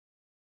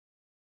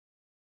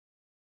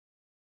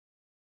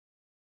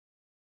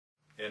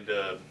And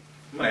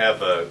I'm going to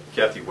have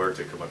Kathy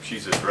Huerta come up.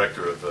 She's the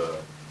director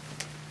of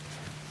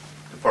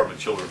Department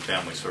of Children and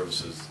Family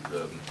Services.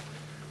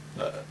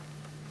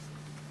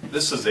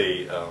 This is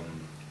a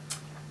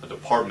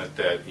department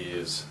that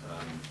is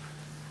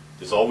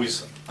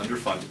always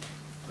underfunded,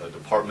 a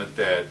department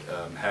that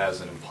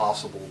has an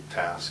impossible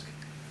task,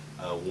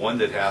 one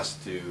that has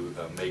to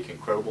make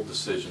incredible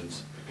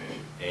decisions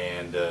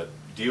and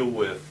deal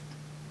with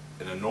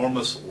an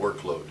enormous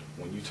workload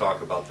when you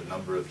talk about the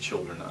number of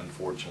children,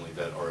 unfortunately,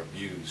 that are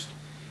abused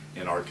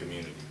in our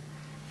community.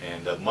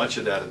 And much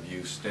of that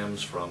abuse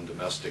stems from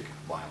domestic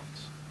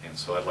violence. And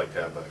so I'd like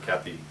to have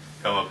Kathy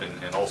come up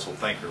and also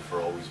thank her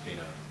for always being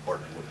a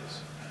partner with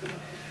us.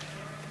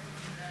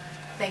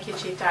 Thank you,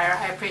 Chief Dyer.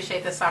 I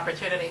appreciate this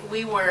opportunity.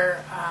 We were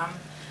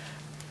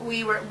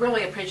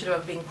really appreciative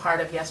of being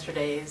part of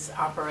yesterday's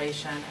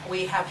operation.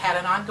 We have had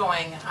an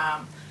ongoing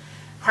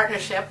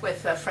partnership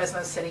with the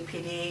Fresno City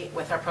PD,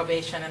 with our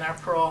probation and our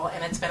parole,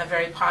 and it's been a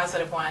very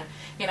positive one.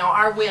 You know,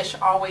 our wish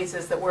always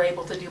is that we're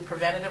able to do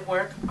preventative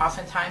work.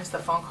 Oftentimes the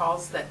phone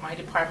calls that my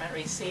department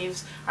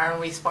receives are in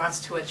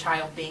response to a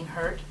child being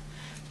hurt.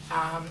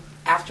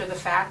 After the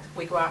fact,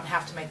 we go out and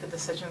have to make the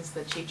decisions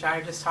that Chief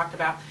Dyer just talked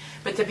about.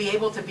 But to be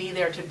able to be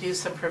there to do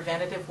some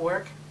preventative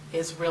work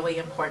is really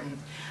important.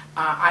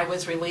 I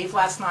was relieved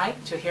last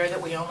night to hear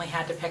that we only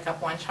had to pick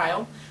up one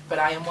child, but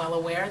I am well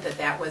aware that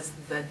that was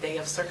the day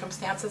of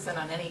circumstances, and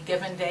on any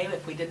given day,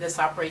 if we did this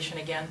operation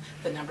again,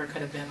 the number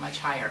could have been much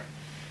higher.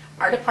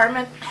 Our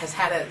department has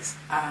had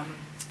a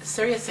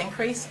serious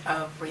increase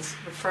of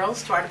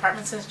referrals to our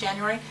department since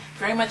January,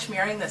 very much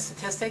mirroring the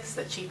statistics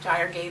that Chief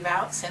Dyer gave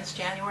out since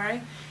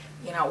January.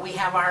 You know, we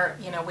have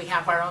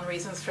our own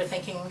reasons for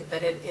thinking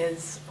that it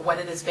is what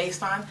it is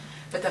based on,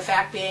 but the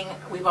fact being,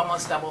 we've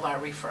almost doubled our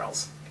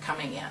referrals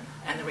coming in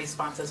and the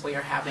responses we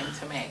are having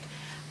to make.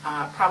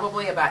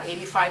 Probably about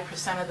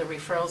 85% of the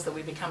referrals that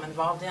we become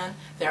involved in,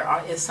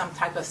 is some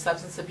type of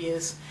substance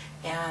abuse,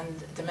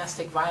 and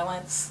domestic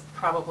violence,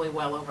 probably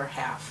well over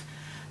half.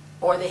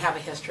 Or they have a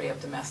history of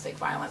domestic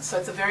violence. So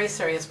it's a very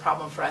serious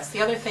problem for us.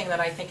 The other thing that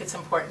I think it's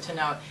important to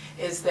note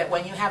is that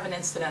when you have an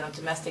incident of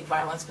domestic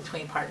violence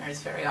between partners,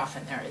 very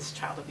often there is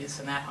child abuse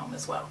in that home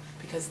as well,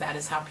 because that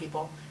is how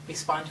people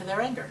respond to their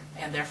anger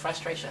and their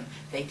frustration.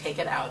 They take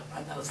it out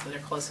on those that are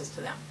closest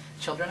to them.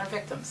 Children are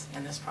victims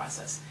in this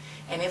process.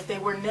 And if they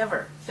were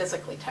never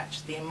physically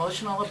touched, the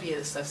emotional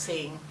abuse of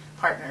seeing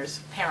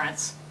partners,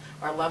 parents,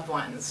 or loved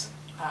ones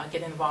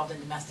get involved in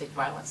domestic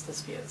violence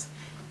disputes,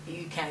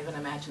 you can't even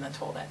imagine the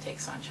toll that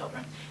takes on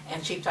children.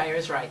 And Chief Dyer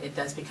is right, it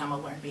does become a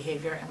learned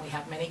behavior, and we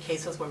have many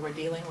cases where we're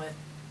dealing with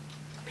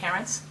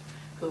parents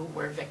who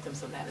were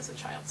victims of that as a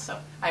child. So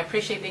I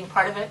appreciate being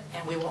part of it,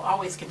 and we will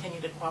always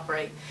continue to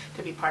cooperate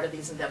to be part of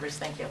these endeavors.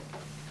 Thank you.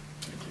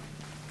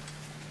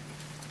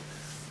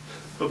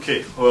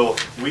 Okay, well,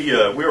 we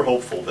are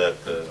hopeful that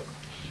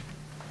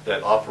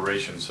that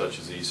operations such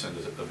as these send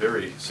a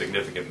very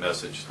significant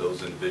message to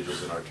those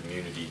individuals in our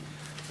community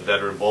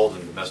that are involved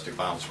in domestic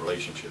violence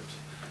relationships.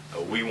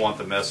 We want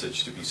the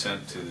message to be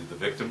sent to the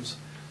victims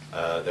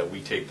that we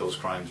take those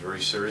crimes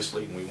very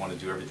seriously, and we want to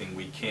do everything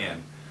we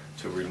can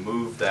to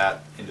remove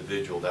that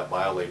individual, that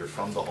violator,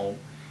 from the home,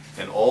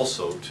 and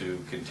also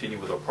to continue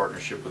with our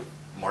partnership with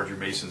Marjorie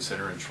Mason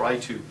Center and try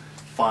to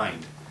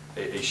find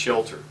a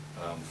shelter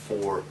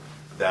for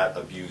that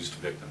abused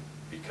victim.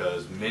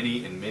 Because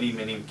in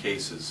many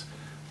cases,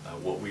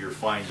 what we are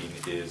finding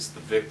is the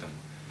victim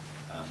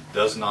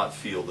does not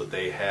feel that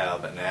they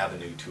have an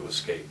avenue to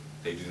escape.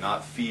 They do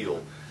not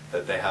feel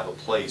that they have a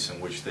place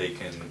in which they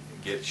can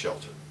get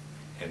shelter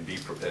and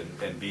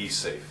be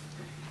safe.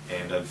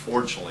 And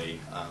unfortunately,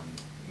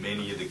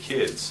 many of the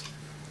kids,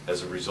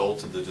 as a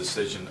result of the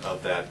decision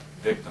of that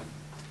victim,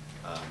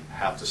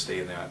 have to stay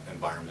in that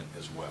environment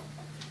as well.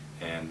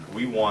 And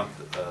we want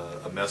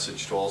a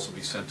message to also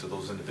be sent to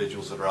those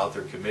individuals that are out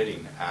there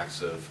committing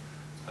acts of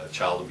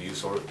child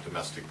abuse or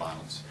domestic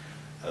violence,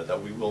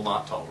 that we will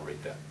not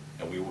tolerate that.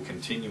 And we will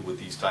continue with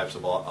these types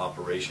of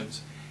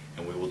operations,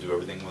 and we will do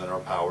everything within our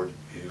power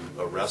to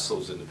arrest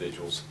those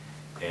individuals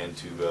and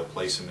to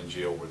place them in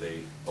jail where they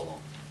belong.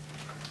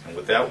 And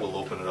with that, we'll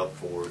open it up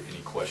for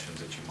any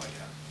questions that you might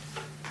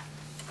have.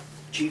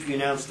 Chief, you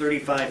announced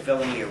 35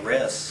 felony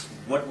arrests.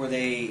 What were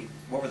the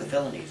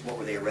felonies? What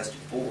were they arrested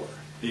for?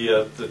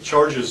 The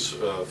charges,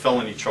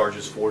 felony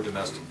charges for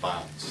domestic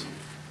violence.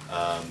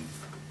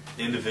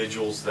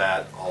 Individuals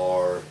that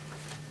are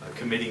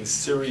committing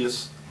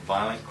serious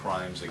violent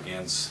crimes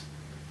against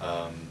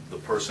the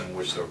person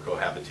which they're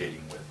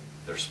cohabitating with,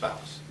 their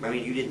spouse. I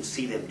mean, you didn't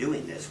see them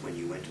doing this when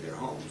you went to their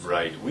homes.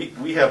 Right.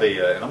 We have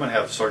a, and I'm going to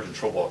have Sergeant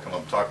Troball come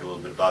up and talk a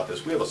little bit about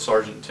this. We have a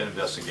sergeant and 10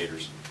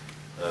 investigators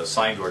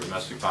assigned to our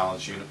domestic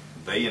violence unit.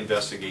 They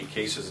investigate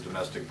cases of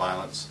domestic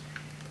violence,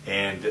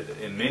 and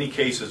in many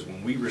cases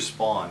when we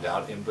respond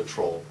out in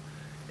patrol,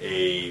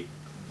 the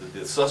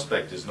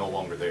suspect is no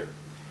longer there.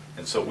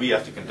 And so we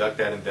have to conduct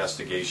that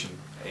investigation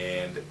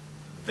and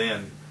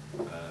then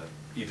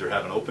either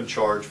have an open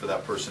charge for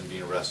that person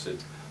being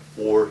arrested,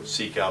 or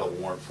seek out a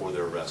warrant for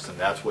their arrest. And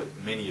that's what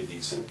many of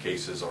these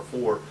cases are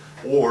for,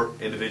 or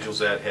individuals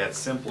that had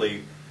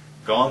simply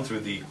gone through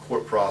the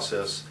court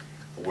process,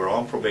 were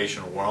on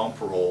probation or were on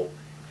parole,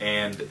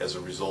 and as a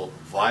result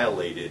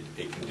violated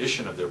a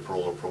condition of their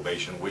parole or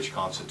probation, which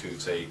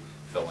constitutes a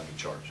felony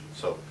charge.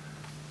 So,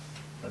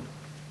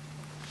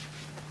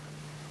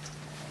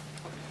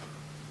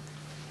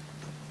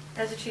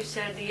 as the chief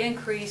said, the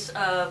increase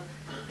of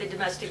the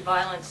domestic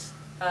violence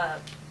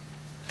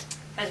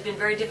has been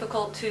very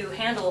difficult to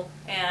handle,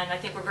 and I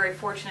think we're very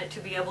fortunate to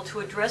be able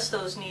to address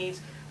those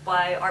needs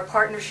by our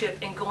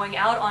partnership in going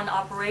out on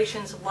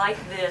operations like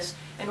this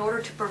in order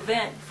to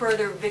prevent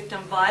further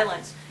victim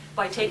violence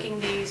by taking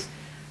these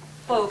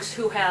folks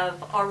who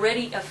have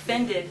already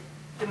offended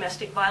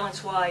domestic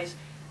violence-wise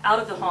out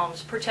of the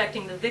homes,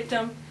 protecting the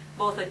victim,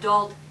 both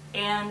adult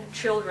and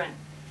children.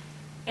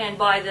 And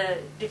by the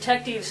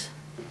detectives'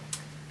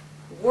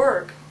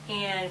 work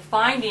in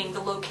finding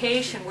the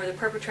location where the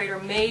perpetrator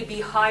may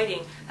be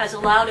hiding has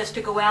allowed us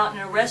to go out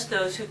and arrest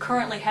those who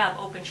currently have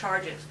open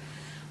charges.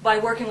 By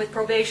working with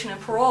probation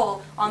and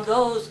parole on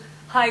those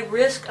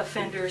high-risk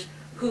offenders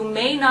who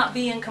may not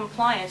be in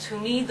compliance, who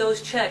need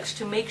those checks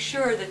to make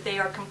sure that they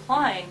are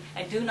complying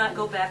and do not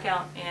go back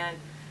out and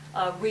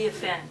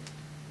re-offend.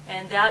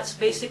 And that's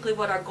basically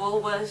what our goal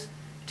was,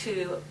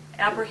 to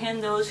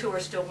apprehend those who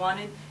are still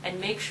wanted and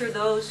make sure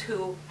those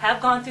who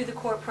have gone through the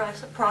court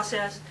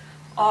process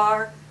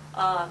are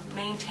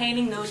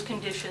maintaining those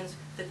conditions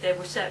that they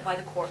were set by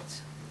the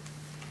courts.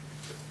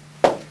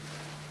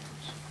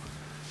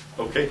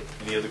 okay,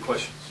 any other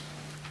questions?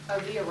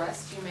 Of the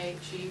arrests you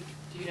made, Chief,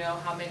 do you know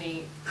how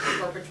many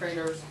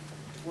perpetrators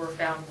were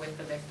found with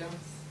the victims?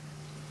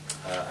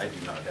 I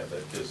do not have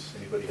that. Does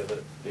anybody have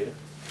that data?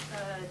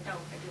 No,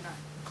 I do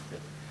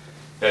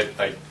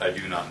not. I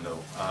do not know.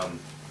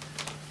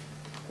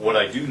 What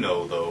I do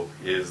know, though,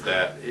 is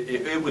that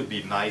it would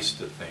be nice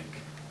to think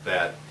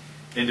that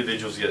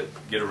individuals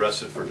get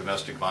arrested for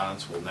domestic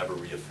violence will never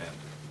reoffend.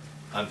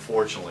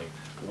 Unfortunately,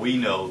 we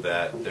know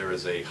that there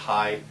is a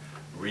high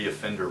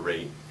reoffender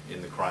rate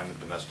in the crime of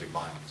domestic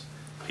violence.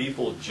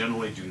 People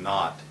generally do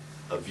not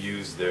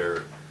abuse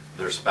their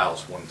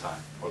spouse one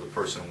time or the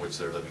person in which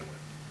they're living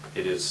with.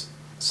 It is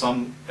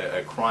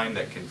a crime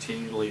that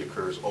continually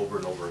occurs over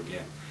and over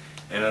again.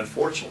 And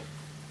unfortunately,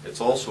 it's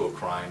also a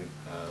crime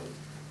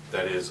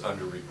that is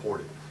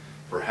underreported.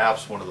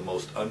 Perhaps one of the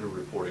most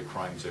underreported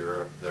crimes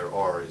there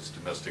are is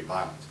domestic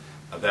violence.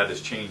 Now, that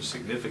has changed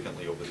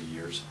significantly over the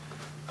years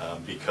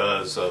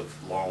because of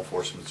law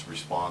enforcement's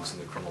response in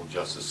the criminal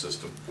justice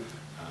system.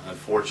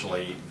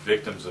 Unfortunately,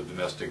 victims of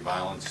domestic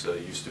violence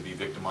used to be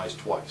victimized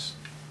twice.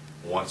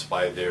 Once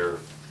by their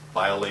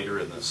violator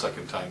and the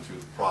second time through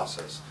the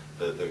process,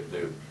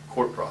 the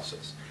court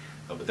process.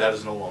 But that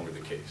is no longer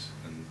the case.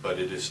 But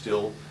it is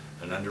still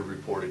an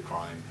underreported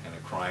crime, and a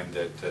crime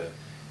that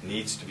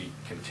needs to be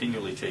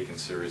continually taken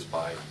serious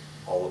by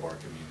all of our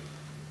community.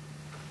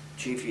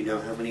 Chief, you know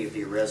how many of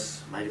the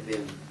arrests might have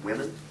been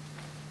women?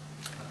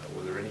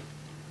 Were there any?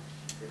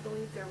 I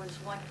believe there was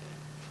one.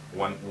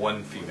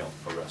 One female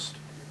arrest.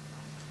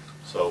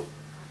 So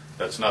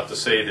that's not to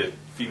say that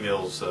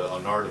females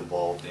aren't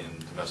involved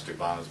in domestic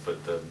violence,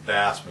 but the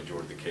vast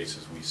majority of the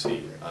cases we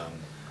see,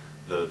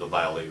 the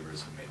violator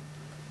is a male.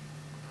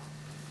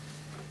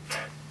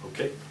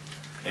 Okay.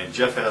 And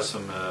Jeff has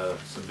some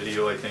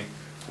video, I think,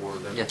 for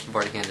them. Yes, you've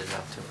already handed it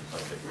out to him.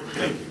 Okay.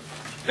 Thank you.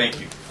 Thank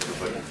you,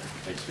 everybody.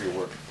 Thanks for your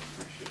work.